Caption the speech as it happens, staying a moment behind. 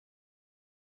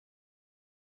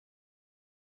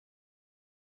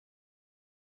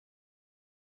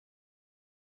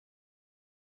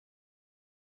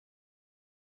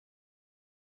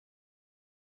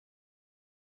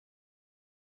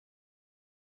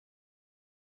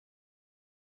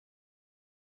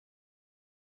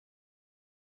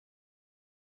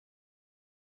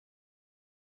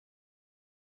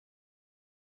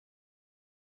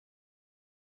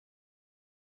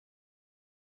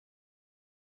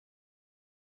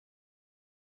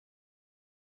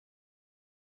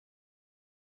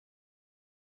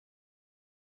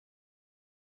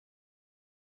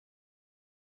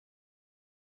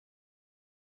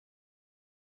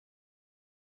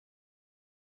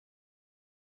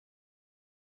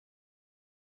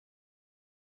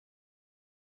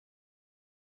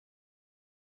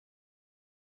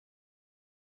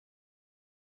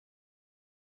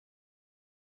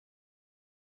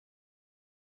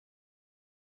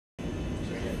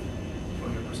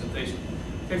presentation.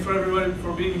 Thanks for everybody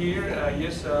for being here.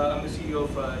 Yes, I'm the CEO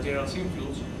of General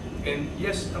Fuels, and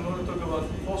yes, I'm going to talk about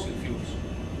fossil fuels.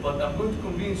 But I'm going to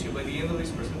convince you by the end of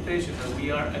this presentation that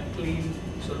we are a clean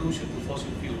solution to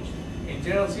fossil fuels. And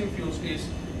General Fuels is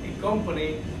a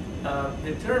company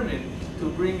determined to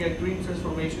bring a green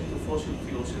transformation to fossil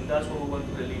fuels, and that's what we want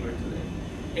to deliver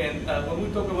today. And when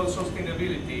we talk about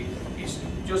sustainability, is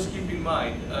just keep in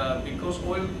mind, because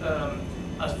oil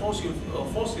as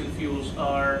fossil fuels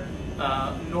are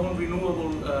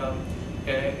non-renewable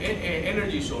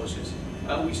energy sources,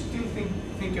 we still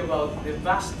think about the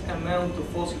vast amount of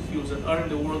fossil fuels that are in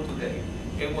the world today.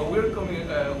 And what we're coming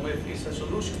with is a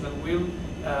solution that will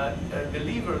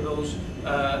deliver those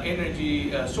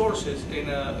energy sources in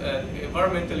an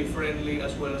environmentally friendly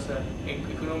as well as an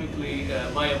economically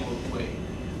viable way.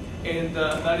 And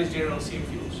that is General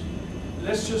Fuels.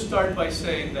 Let's just start by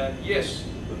saying that yes,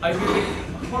 I believe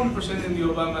 100% in the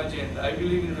Obama agenda. I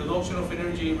believe in reduction of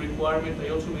energy requirement. I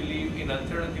also believe in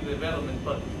alternative development,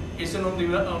 but it's an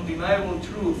undeniable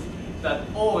truth that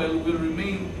oil will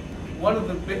remain one of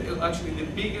actually the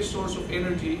biggest source of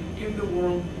energy in the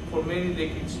world for many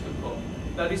decades to come.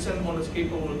 That is an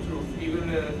unescapable truth.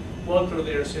 Even Walter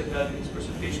there said that in his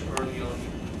presentation early on.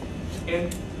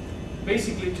 And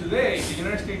basically today, the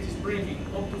United States is bringing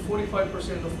up to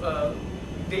 45% of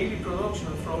daily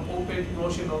production from OPEC,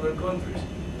 Russia, and other countries.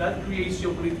 That creates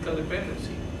geopolitical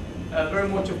dependency. Very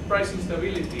much of price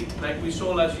instability, like we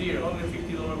saw last year,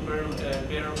 $150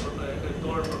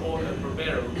 per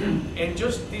barrel. And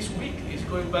just this week, it's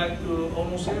going back to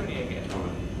almost 70 again.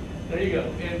 There you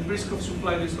go. And risk of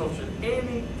supply disruption.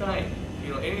 Anytime,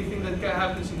 anything that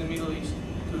happens in the Middle East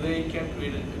today can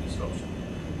create a disruption.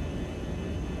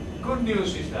 Good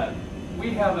news is that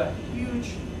we have a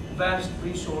huge, vast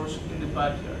resource in the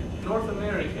backyard. North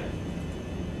America,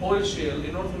 oil shale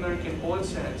and North American oil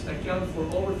sands account for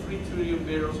over 3 trillion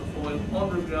barrels of oil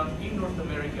underground in North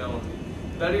America only.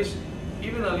 That is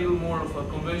even a little more of a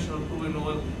conventional proven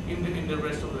oil in the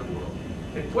rest of the world.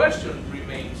 The question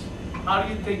remains, how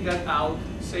do you take that out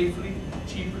safely,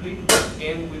 cheaply,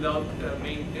 and without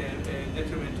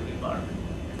detriment to the environment?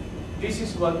 This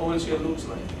is what oil shale looks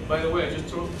like. And by the way, I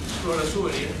just brought a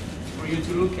souvenir for you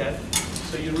to look at,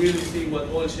 so you really see what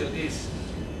oil shale is.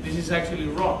 This is actually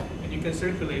rock, and you can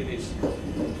circulate this.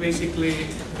 Basically,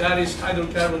 that is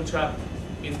hydrocarbon trapped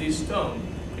in this stone.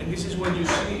 And this is what you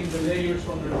see in the layers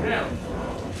underground.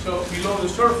 So below the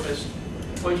surface,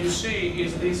 what you see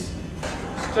is this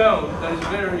stone that is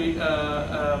very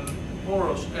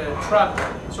porous,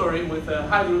 with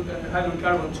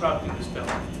hydrocarbon trapped in the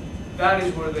stone. That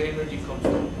is where the energy comes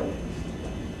from.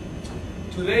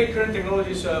 Today, current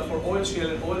technologies for oil shale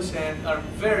and oil sand are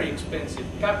very expensive,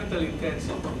 capital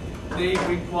intensive. They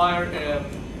require,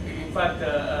 in fact,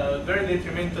 very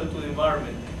detrimental to the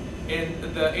environment.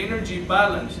 And the energy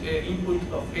balance, input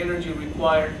of energy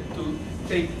required to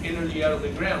take energy out of the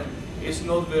ground is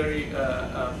not very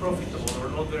profitable or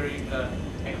not very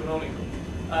economical.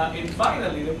 And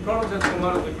finally, the products that come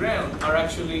out of the ground are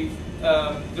actually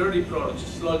dirty products,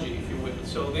 sludgy, if you will.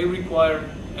 So they require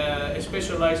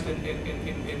specialized and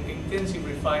intensive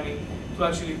refining to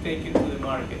actually take it to the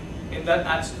market, and that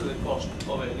adds to the cost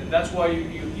of it. And that's why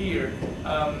you hear,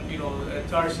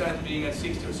 tar sand being at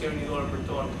 $60 or $70 per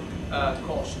ton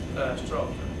cost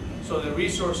structure. So the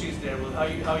resource is there, but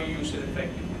how you use it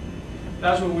effectively.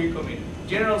 That's where we come in.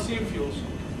 General Fuels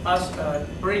has a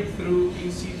breakthrough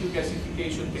in situ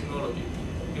gasification technology.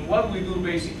 And what we do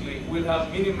basically, we'll have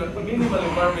minimal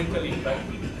environmental impact,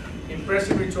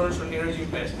 impressive returns on energy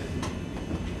invested.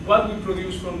 What we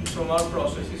produce from our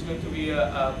process is going to be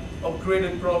an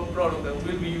upgraded product that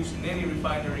will be used in any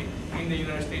refinery in the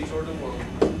United States or the world.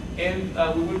 And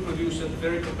we will produce at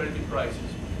very competitive prices.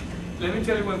 Let me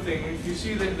tell you one thing, if you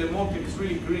see that the motive is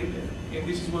really green there, and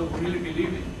this is what we really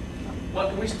believe in.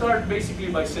 What we start basically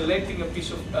by selecting a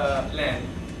piece of land,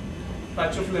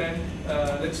 patch of land,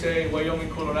 let's say Wyoming,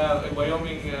 Colorado,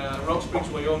 Rock Springs,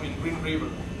 Wyoming, Green River,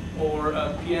 or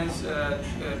Pienz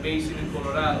Basin in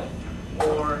Colorado,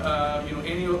 or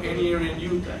any area in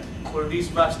Utah where these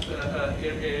vast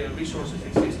resources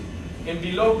exist. And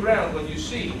below ground, what you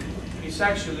see is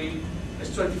actually a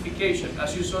stratification,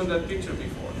 as you saw in that picture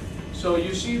before. So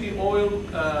you see the oil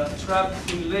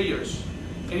trapped in layers.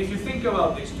 And if you think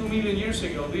about this, 2 million years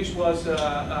ago, this was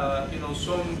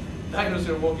some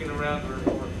dinosaur walking around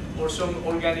or some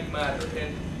organic matter.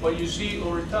 And what you see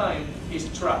over time is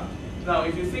trapped. Now,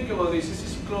 if you think about this, this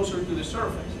is closer to the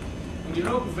surface. When you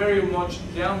look very much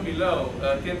down below,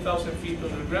 10,000 feet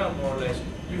underground, more or less,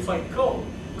 you find coal,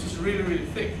 which is really, really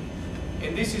thick.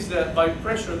 And this is, by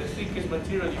pressure, the thickest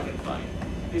material you can find.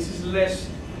 This is less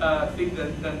thick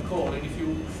than coal. And if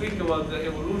you think about the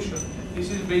evolution,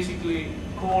 this is basically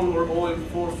coal or oil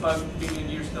 4 or 5 billion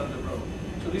years down the road.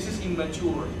 So this is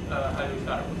immature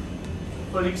hydrocarbon,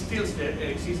 but it still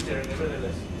exists there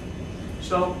nevertheless.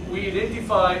 So we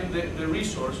identify the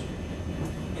resource,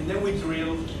 and then we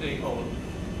drill a hole,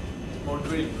 or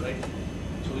drilling, right?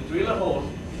 So we drill a hole,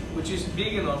 which is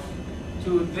big enough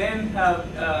to then have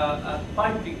a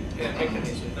piping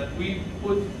mechanism that we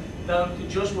put down to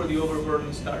just where the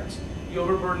overburden starts. The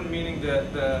overburden meaning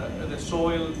the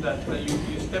soil that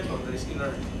you step on that is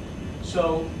inert.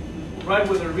 So right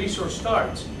where the resource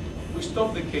starts, we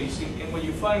stop the casing, and what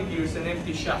you find here is an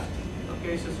empty shaft.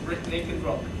 Okay, so it's naked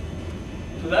rock.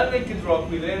 To that naked rock,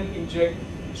 we then inject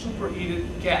superheated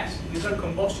gas. These are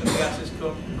combustion gases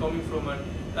coming from a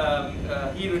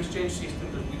heat exchange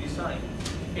system that we designed.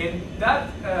 And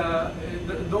that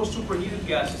those superheated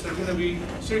gases are going to be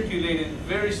circulated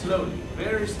very slowly,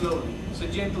 very slowly. It's a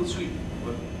gentle sweep.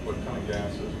 What kind of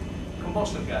gases?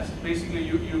 Combustion gases. Basically,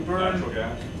 you burn natural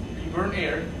gas. You burn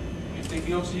air. You take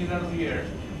the oxygen out of the air,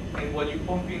 and what you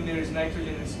pump in there is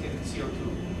nitrogen and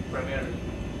CO2 primarily,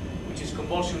 which is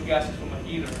combustion gases from a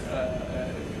heater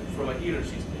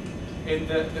system. And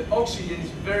the oxygen is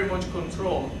very much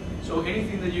controlled. So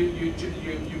anything that you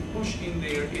push in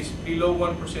there is below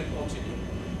 1% oxygen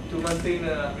to maintain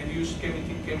a reduced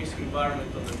chemistry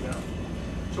environment on the ground.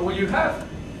 So what you have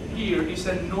here is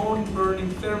a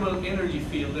non-burning thermal energy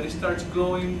field that starts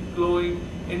glowing,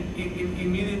 and it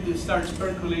immediately starts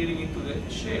percolating into the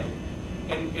shale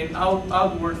and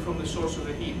outward from the source of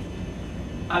the heat.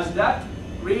 As that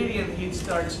radiant heat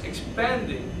starts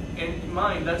expanding, and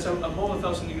mind, that's above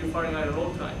 1,000 degrees Fahrenheit at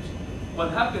all times.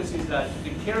 What happens is that the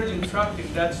kerogen trapped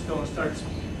in that stone starts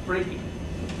breaking,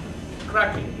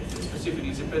 cracking specifically,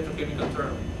 it's a petrochemical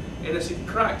term. And as it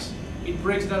cracks, it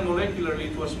breaks down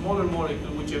molecularly to a smaller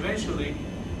molecule, which eventually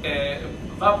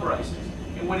vaporizes.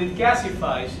 And when it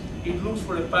gasifies, it looks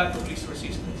for the path of least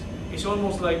resistance. It's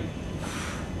almost like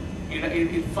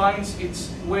it finds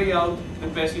its way out the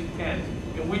best it can.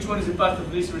 And which one is the path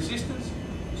of least resistance?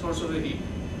 Source of the heat.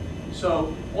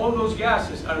 So all those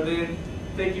gases are then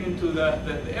taken into the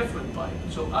effluent pipe.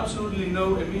 So absolutely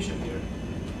no emission here.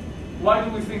 Why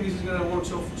do we think this is going to work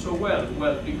so well?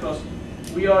 Well, because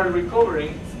we are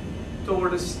recovering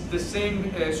toward the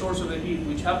same source of the heat,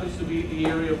 which happens to be the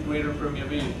area of greater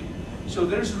permeability. So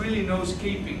there's really no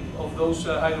escaping of those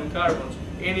hydrocarbons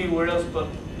anywhere else but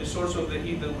the source of the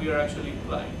heat that we are actually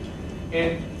applying.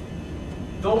 And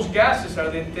those gases are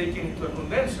then taken into a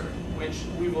condenser, which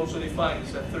we've also defined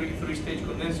as a three-stage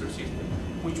condenser system,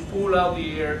 which pull out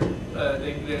the air,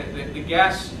 the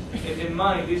gas. And in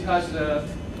mind, this has the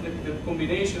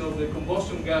combination of the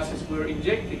combustion gases we're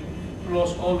injecting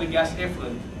plus all the gas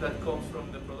effluent that comes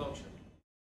from the